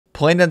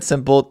Plain and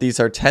simple, these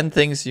are 10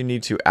 things you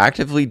need to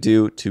actively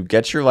do to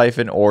get your life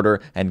in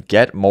order and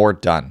get more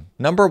done.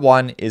 Number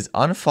 1 is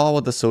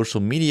unfollow the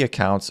social media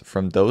accounts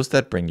from those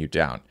that bring you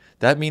down.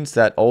 That means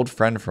that old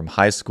friend from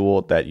high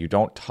school that you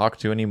don't talk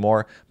to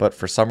anymore, but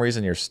for some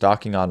reason you're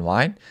stalking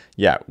online.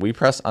 Yeah, we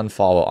press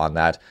unfollow on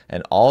that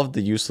and all of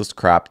the useless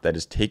crap that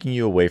is taking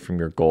you away from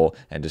your goal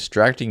and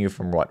distracting you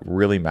from what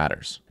really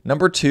matters.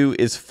 Number 2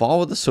 is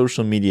follow the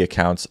social media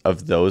accounts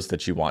of those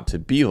that you want to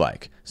be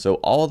like. So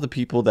all of the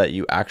people that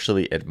you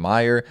actually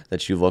admire,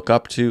 that you look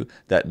up to,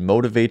 that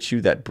motivate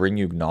you, that bring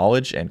you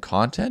knowledge and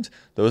content,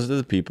 those are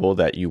the people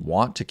that you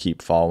want to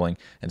keep following.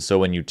 And so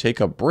when you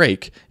take a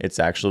break, it's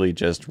actually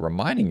just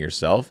reminding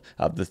yourself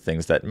of the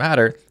things that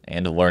matter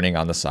and learning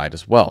on the side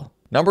as well.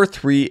 Number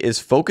 3 is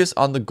focus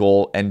on the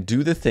goal and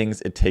do the things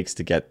it takes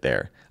to get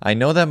there. I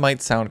know that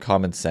might sound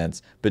common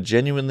sense, but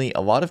genuinely,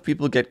 a lot of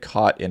people get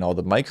caught in all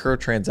the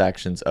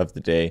microtransactions of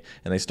the day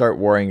and they start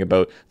worrying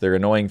about their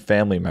annoying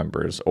family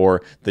members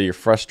or their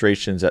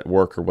frustrations at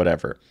work or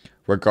whatever.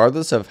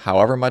 Regardless of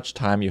however much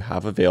time you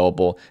have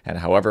available and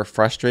however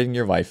frustrating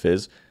your life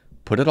is,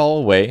 put it all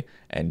away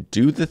and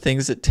do the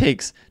things it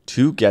takes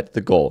to get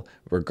the goal.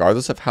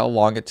 Regardless of how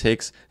long it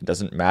takes, it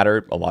doesn't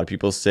matter. A lot of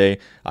people say,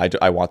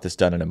 I want this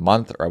done in a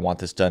month or I want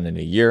this done in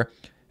a year.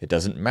 It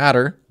doesn't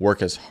matter.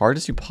 Work as hard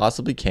as you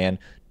possibly can,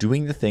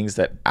 doing the things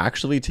that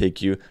actually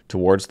take you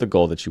towards the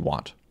goal that you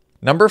want.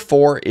 Number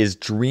 4 is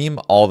dream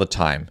all the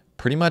time.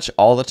 Pretty much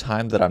all the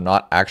time that I'm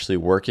not actually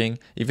working,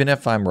 even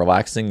if I'm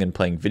relaxing and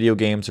playing video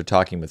games or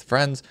talking with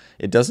friends,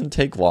 it doesn't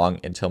take long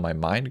until my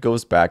mind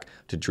goes back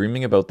to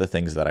dreaming about the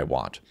things that I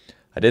want.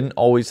 I didn't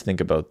always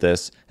think about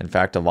this. In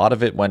fact, a lot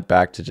of it went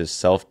back to just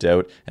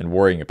self-doubt and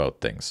worrying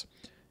about things.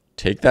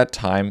 Take that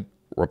time,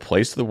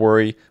 replace the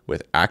worry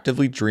with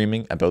actively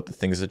dreaming about the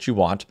things that you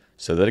want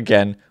so that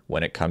again,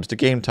 when it comes to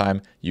game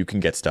time, you can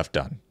get stuff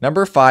done.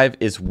 Number 5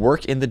 is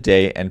work in the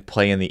day and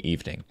play in the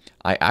evening.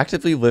 I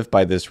actively live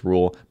by this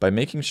rule by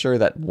making sure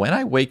that when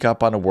I wake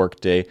up on a work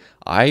day,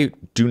 I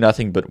do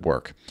nothing but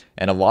work.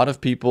 And a lot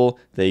of people,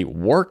 they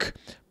work,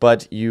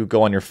 but you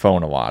go on your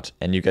phone a lot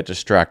and you get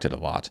distracted a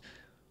lot.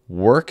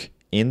 Work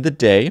in the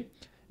day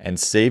and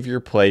save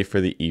your play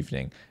for the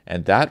evening.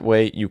 And that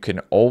way you can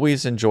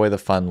always enjoy the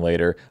fun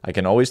later. I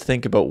can always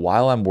think about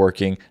while I'm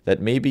working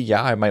that maybe,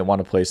 yeah, I might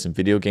want to play some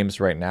video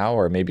games right now,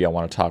 or maybe I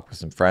want to talk with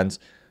some friends.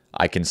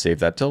 I can save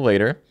that till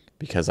later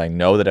because I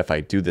know that if I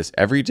do this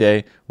every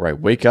day where I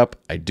wake up,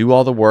 I do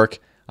all the work,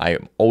 I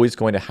am always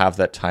going to have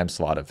that time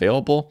slot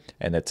available,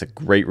 and it's a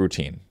great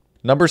routine.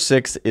 Number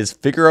 6 is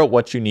figure out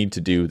what you need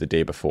to do the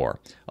day before.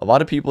 A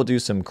lot of people do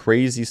some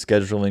crazy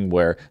scheduling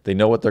where they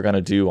know what they're going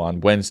to do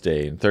on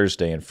Wednesday and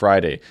Thursday and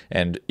Friday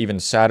and even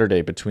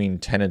Saturday between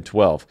 10 and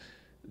 12.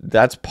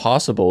 That's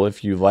possible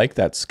if you like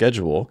that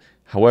schedule.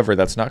 However,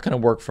 that's not going to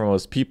work for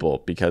most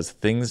people because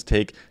things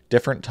take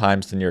different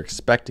times than you're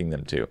expecting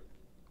them to.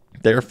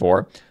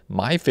 Therefore,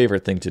 my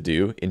favorite thing to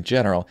do in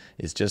general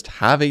is just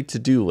have a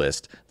to-do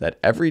list that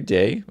every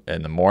day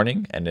in the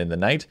morning and in the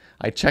night,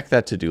 I check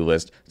that to-do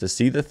list to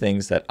see the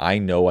things that I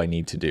know I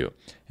need to do.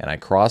 And I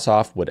cross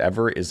off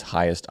whatever is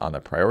highest on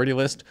the priority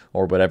list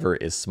or whatever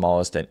is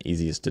smallest and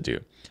easiest to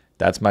do.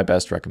 That's my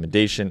best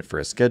recommendation for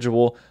a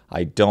schedule.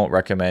 I don't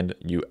recommend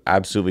you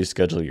absolutely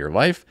schedule your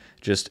life.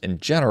 Just in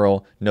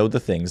general, know the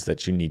things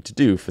that you need to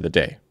do for the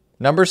day.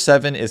 Number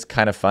 7 is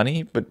kind of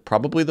funny, but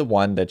probably the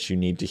one that you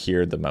need to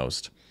hear the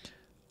most.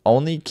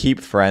 Only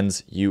keep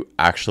friends you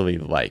actually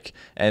like.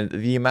 And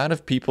the amount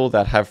of people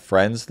that have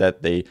friends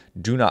that they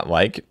do not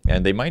like,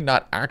 and they might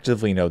not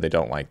actively know they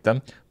don't like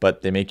them,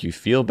 but they make you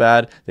feel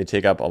bad. They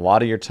take up a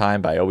lot of your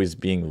time by always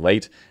being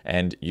late,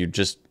 and you're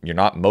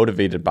not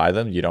motivated by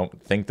them. You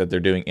don't think that they're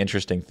doing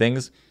interesting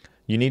things.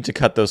 You need to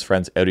cut those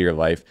friends out of your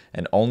life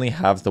and only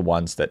have the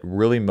ones that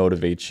really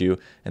motivate you.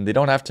 And they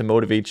don't have to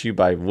motivate you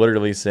by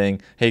literally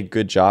saying, hey,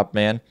 good job,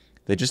 man.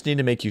 They just need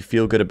to make you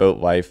feel good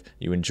about life.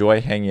 You enjoy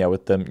hanging out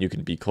with them. You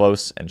can be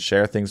close and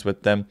share things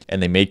with them,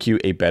 and they make you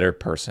a better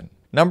person.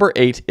 Number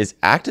 8 is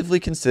actively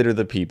consider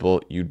the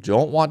people you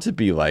don't want to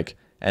be like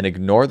and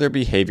ignore their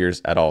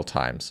behaviors at all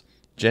times.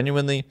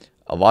 Genuinely,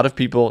 a lot of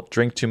people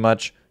drink too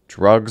much,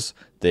 drugs.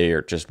 They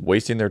are just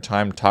wasting their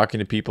time talking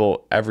to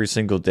people every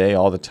single day,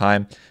 all the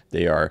time.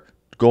 They are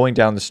going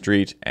down the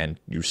street and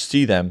you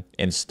see them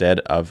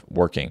instead of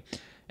working.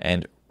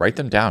 And write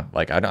them down.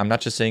 Like, I'm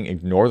not just saying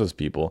ignore those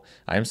people.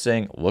 I'm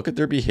saying look at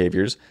their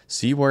behaviors,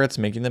 see where it's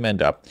making them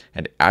end up,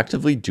 and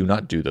actively do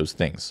not do those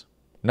things.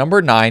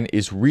 Number 9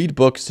 is read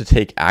books to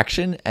take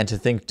action and to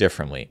think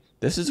differently.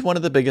 This is one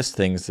of the biggest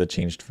things that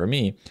changed for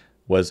me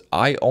was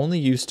I only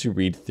used to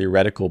read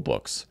theoretical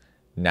books.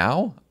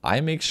 Now, I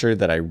make sure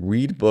that I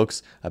read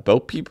books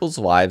about people's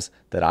lives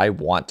that I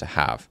want to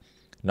have.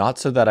 Not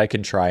so that I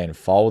can try and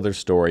follow their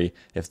story.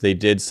 If they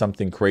did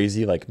something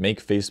crazy like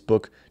make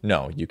Facebook,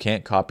 no, you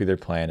can't copy their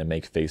plan and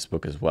make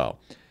Facebook as well.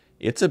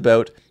 It's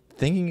about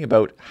thinking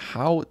about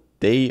how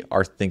they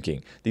are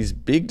thinking, these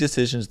big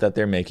decisions that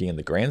they're making in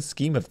the grand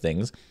scheme of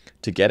things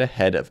to get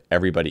ahead of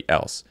everybody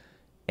else.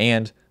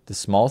 And the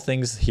small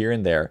things here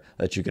and there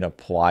that you can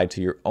apply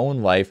to your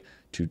own life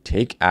to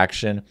take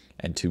action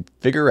and to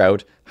figure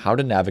out how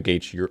to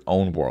navigate your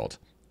own world.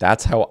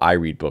 That's how I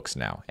read books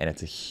now, and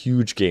it's a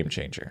huge game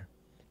changer.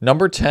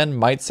 Number 10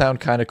 might sound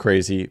kind of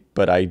crazy,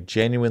 but I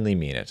genuinely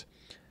mean it.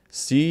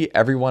 See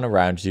everyone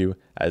around you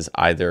as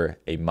either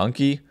a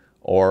monkey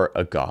or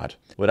a god.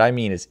 What I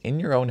mean is, in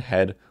your own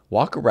head,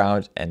 walk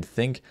around and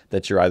think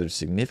that you're either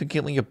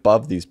significantly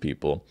above these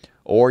people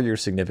or you're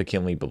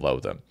significantly below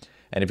them.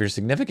 And if you're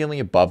significantly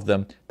above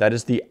them, that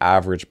is the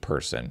average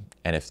person.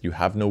 And if you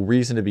have no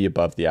reason to be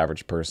above the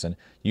average person,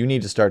 you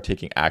need to start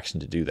taking action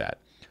to do that.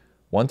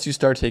 Once you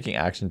start taking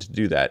action to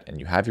do that and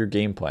you have your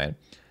game plan,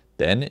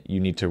 then you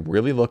need to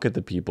really look at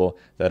the people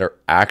that are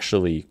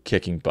actually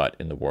kicking butt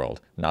in the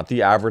world, not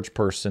the average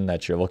person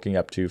that you're looking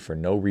up to for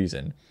no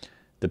reason.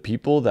 The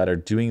people that are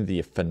doing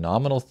the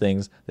phenomenal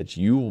things that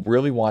you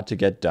really want to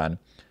get done,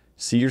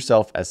 see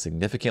yourself as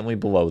significantly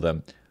below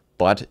them,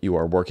 but you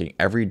are working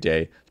every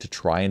day to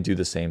try and do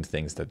the same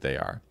things that they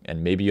are,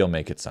 and maybe you'll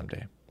make it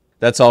someday.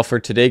 That's all for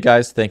today,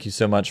 guys. Thank you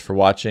so much for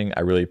watching. I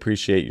really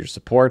appreciate your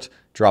support.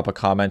 Drop a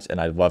comment, and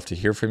I'd love to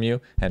hear from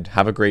you. And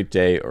have a great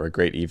day or a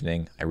great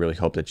evening. I really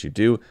hope that you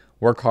do.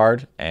 Work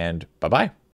hard, and bye-bye.